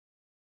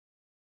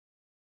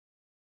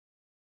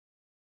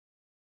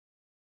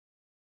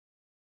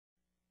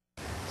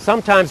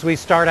Sometimes we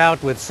start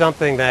out with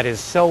something that is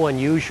so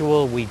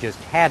unusual we just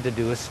had to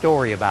do a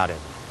story about it.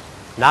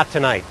 Not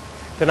tonight.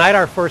 Tonight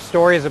our first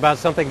story is about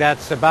something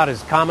that's about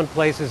as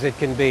commonplace as it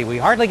can be. We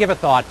hardly give a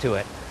thought to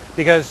it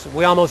because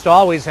we almost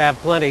always have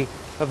plenty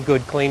of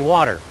good, clean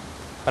water.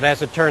 But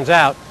as it turns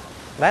out,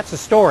 that's a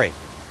story.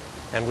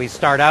 And we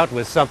start out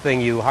with something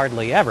you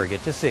hardly ever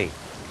get to see.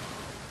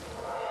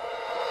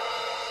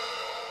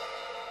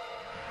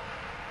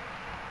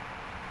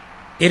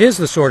 It is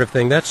the sort of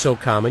thing that's so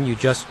common you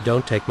just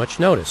don't take much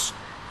notice.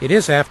 It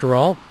is, after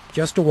all,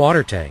 just a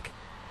water tank.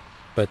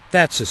 But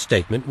that's a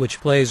statement which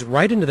plays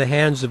right into the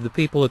hands of the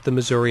people at the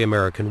Missouri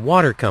American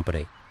Water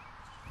Company.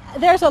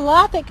 There's a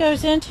lot that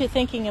goes into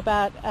thinking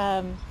about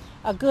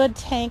a good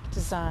tank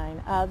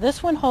design.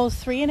 This one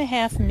holds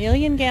 3.5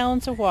 million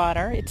gallons of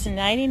water. It's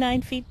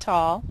 99 feet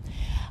tall.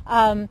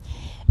 The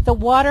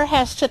water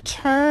has to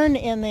turn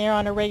in there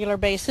on a regular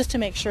basis to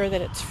make sure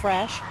that it's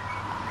fresh.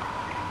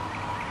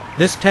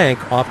 This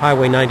tank off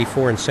Highway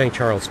 94 in St.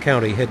 Charles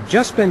County had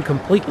just been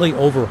completely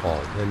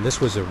overhauled, and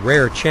this was a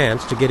rare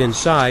chance to get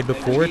inside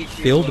before it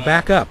filled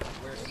back up.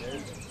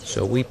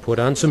 So we put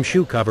on some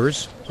shoe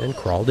covers and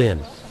crawled in.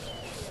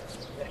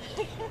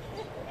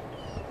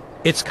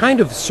 It's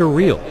kind of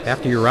surreal.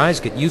 After your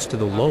eyes get used to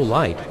the low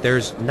light,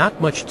 there's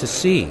not much to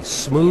see.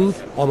 Smooth,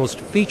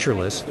 almost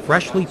featureless,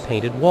 freshly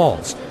painted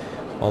walls.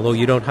 Although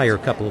you don't hire a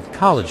couple of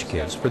college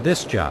kids for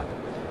this job.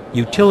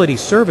 Utility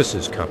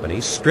services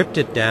companies stripped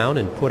it down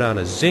and put on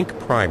a zinc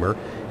primer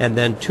and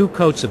then 2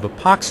 coats of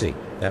epoxy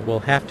that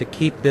will have to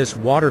keep this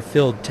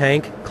water-filled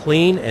tank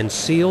clean and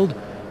sealed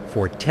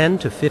for 10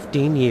 to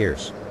 15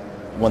 years.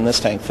 When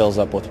this tank fills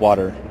up with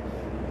water,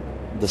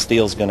 the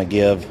steel's going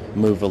to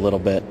move a little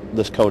bit.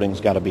 This coating's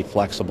got to be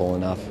flexible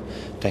enough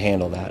to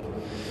handle that.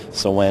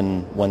 So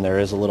when there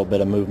is a little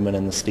bit of movement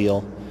in the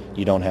steel,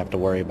 you don't have to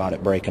worry about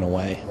it breaking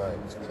away.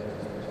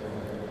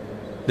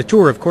 The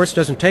tour, of course,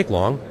 doesn't take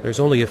long. There's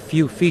only a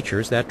few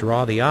features that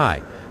draw the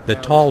eye. The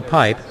tall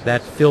pipe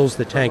that fills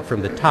the tank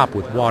from the top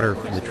with water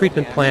from the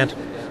treatment plant,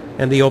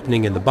 and the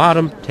opening in the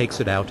bottom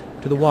takes it out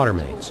to the water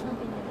mains.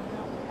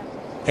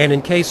 And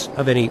in case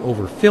of any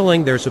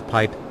overfilling, there's a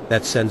pipe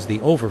that sends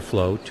the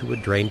overflow to a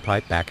drain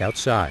pipe back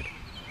outside.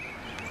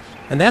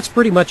 And that's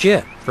pretty much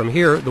it. From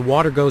here, the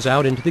water goes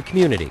out into the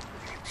community,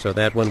 so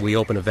that when we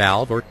open a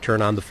valve or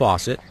turn on the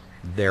faucet,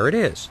 there it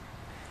is.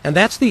 And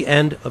that's the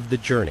end of the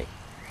journey.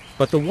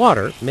 But the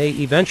water may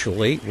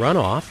eventually run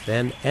off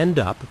and end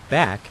up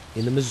back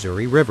in the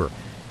Missouri River,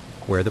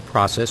 where the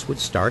process would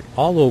start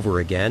all over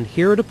again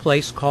here at a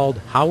place called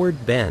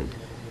Howard Bend.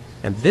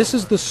 And this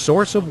is the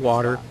source of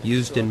water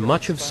used in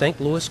much of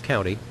St. Louis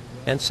County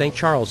and St.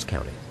 Charles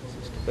County.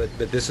 But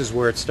this is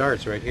where it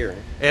starts, right here.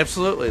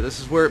 Absolutely. This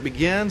is where it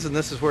begins, and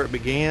this is where it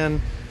began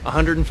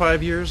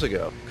 105 years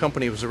ago. The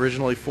company was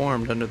originally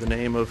formed under the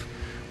name of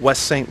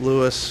West St.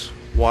 Louis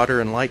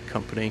Water and Light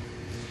Company.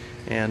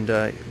 And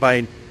by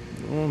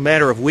a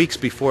matter of weeks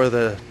before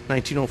the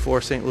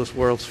 1904 St. Louis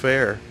World's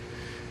Fair,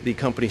 the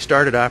company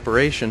started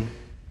operation.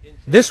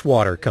 This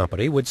water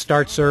company would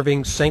start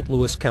serving St.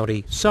 Louis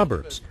County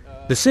suburbs.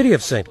 The city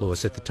of St.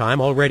 Louis at the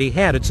time already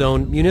had its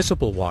own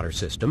municipal water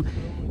system.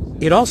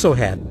 It also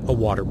had a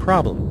water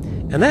problem,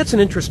 and that's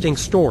an interesting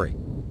story.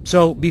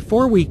 So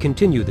before we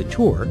continue the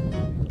tour,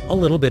 a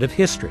little bit of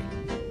history.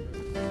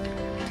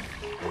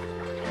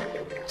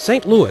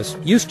 St. Louis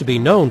used to be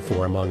known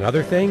for, among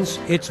other things,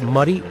 its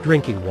muddy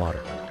drinking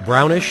water.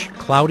 Brownish,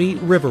 cloudy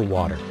river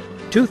water.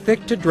 Too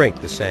thick to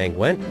drink, the saying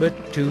went,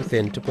 but too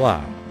thin to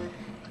plow.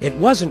 It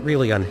wasn't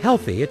really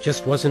unhealthy, it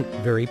just wasn't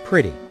very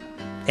pretty.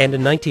 And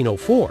in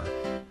 1904,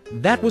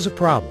 that was a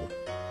problem.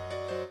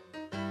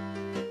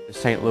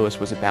 St. Louis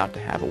was about to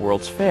have a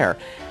World's Fair,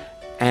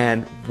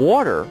 and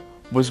water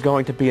was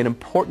going to be an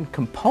important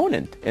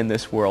component in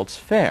this World's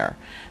Fair.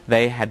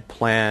 They had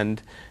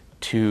planned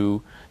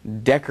to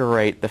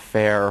decorate the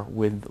fair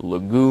with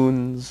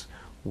lagoons,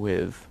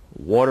 with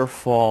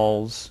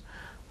waterfalls,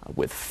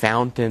 with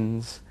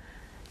fountains.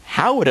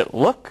 How would it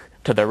look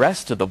to the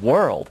rest of the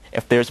world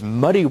if there's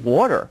muddy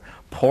water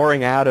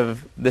pouring out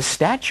of the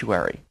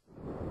statuary?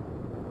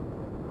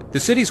 The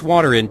city's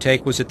water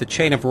intake was at the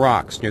chain of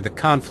rocks near the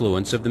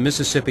confluence of the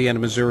Mississippi and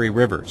Missouri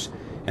rivers,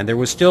 and there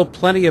was still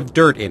plenty of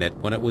dirt in it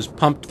when it was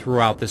pumped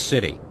throughout the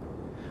city.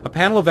 A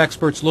panel of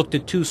experts looked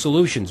at 2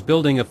 solutions,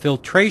 building a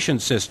filtration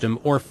system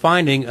or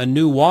finding a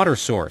new water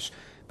source,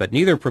 but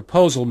neither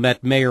proposal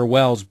met Mayor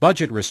Wells'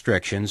 budget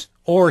restrictions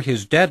or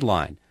his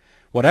deadline.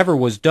 Whatever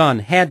was done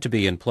had to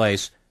be in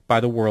place by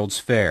the World's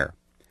Fair.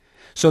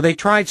 So they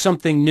tried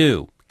something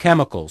new,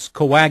 chemicals,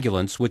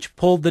 coagulants, which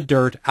pulled the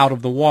dirt out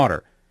of the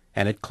water,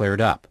 and it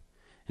cleared up.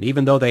 And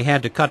even though they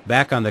had to cut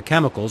back on the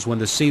chemicals when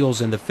the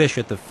seals and the fish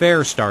at the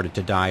fair started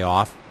to die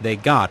off, they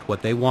got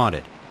what they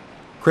wanted.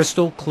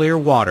 Crystal clear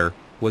water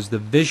was the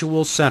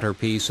visual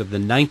centerpiece of the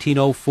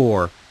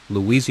 1904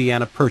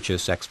 Louisiana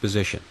Purchase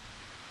Exposition.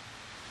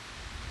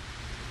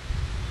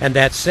 And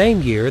that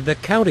same year, the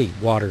county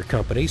water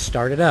company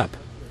started up.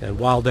 And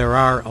while there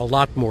are a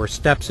lot more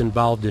steps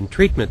involved in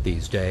treatment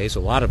these days, a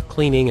lot of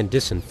cleaning and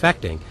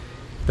disinfecting,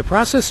 The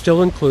process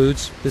still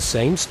includes the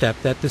same step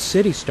that the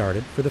city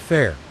started for the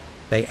fair.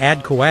 They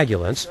add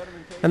coagulants,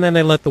 and then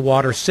they let the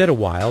water sit a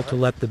while to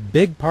let the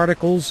big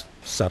particles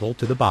settle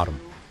to the bottom.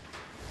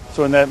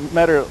 So in that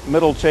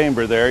middle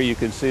chamber there, you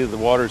can see the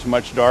water is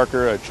much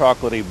darker, a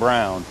chocolatey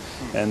brown,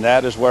 and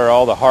that is where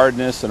all the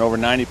hardness and over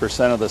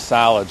 90% of the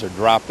solids are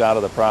dropped out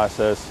of the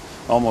process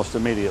almost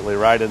immediately,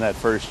 right in that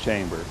first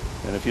chamber.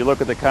 And if you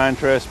look at the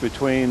contrast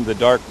between the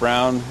dark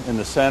brown in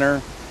the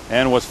center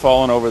and what's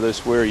fallen over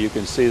this weir, you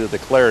can see that the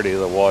clarity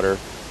of the water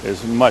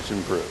is much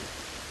improved.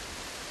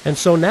 And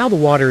so now the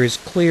water is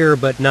clear,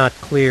 but not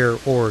clear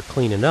or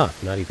clean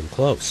enough, not even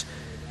close.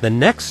 The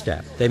next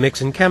step, they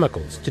mix in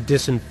chemicals to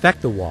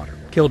disinfect the water,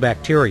 kill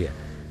bacteria,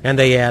 and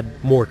they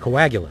add more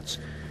coagulants.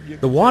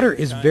 The water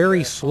is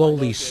very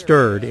slowly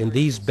stirred in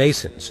these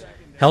basins,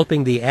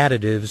 helping the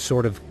additives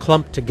sort of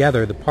clump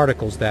together the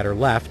particles that are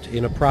left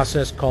in a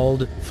process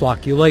called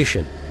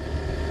flocculation.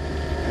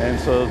 And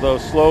so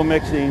those slow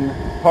mixing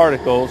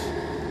particles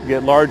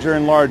get larger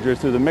and larger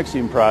through the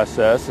mixing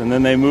process, and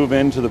then they move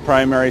into the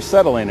primary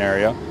settling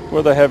area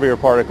where the heavier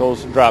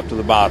particles drop to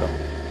the bottom.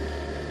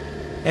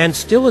 And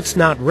still it's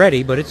not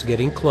ready, but it's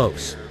getting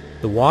close.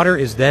 The water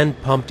is then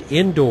pumped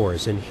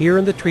indoors, and here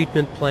in the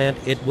treatment plant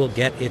it will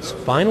get its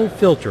final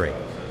filtering.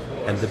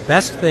 And the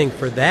best thing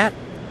for that,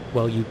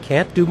 well, you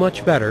can't do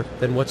much better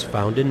than what's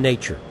found in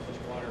nature.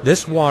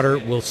 This water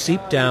will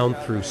seep down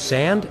through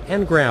sand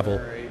and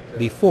gravel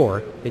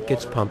before it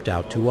gets pumped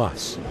out to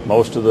us.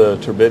 Most of the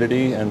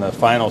turbidity and the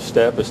final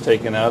step is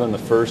taken out in the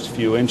first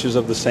few inches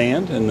of the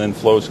sand and then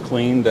flows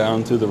clean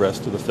down through the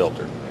rest of the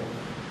filter.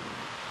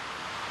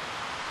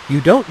 You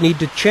don't need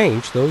to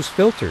change those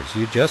filters.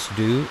 You just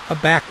do a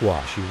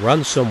backwash. You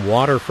run some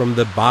water from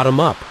the bottom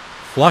up,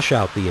 flush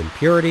out the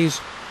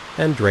impurities,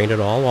 and drain it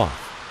all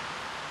off.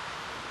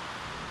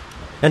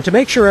 And to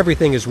make sure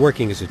everything is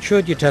working as it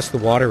should, you test the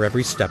water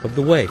every step of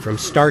the way, from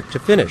start to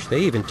finish. They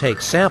even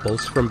take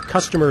samples from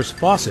customers'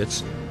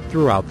 faucets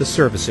throughout the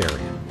service area.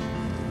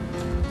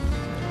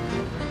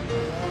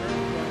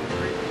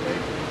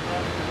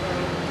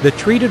 The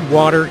treated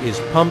water is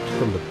pumped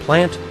from the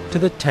plant to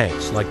the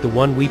tanks, like the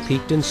one we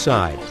peeked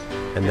inside,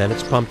 and then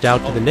it's pumped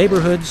out to the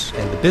neighborhoods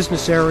and the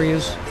business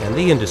areas and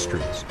the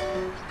industries.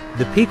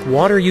 The peak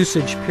water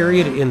usage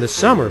period in the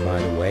summer,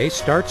 by the way,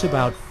 starts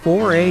about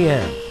 4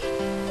 a.m.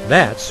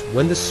 That's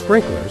when the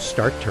sprinklers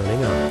start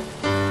turning on.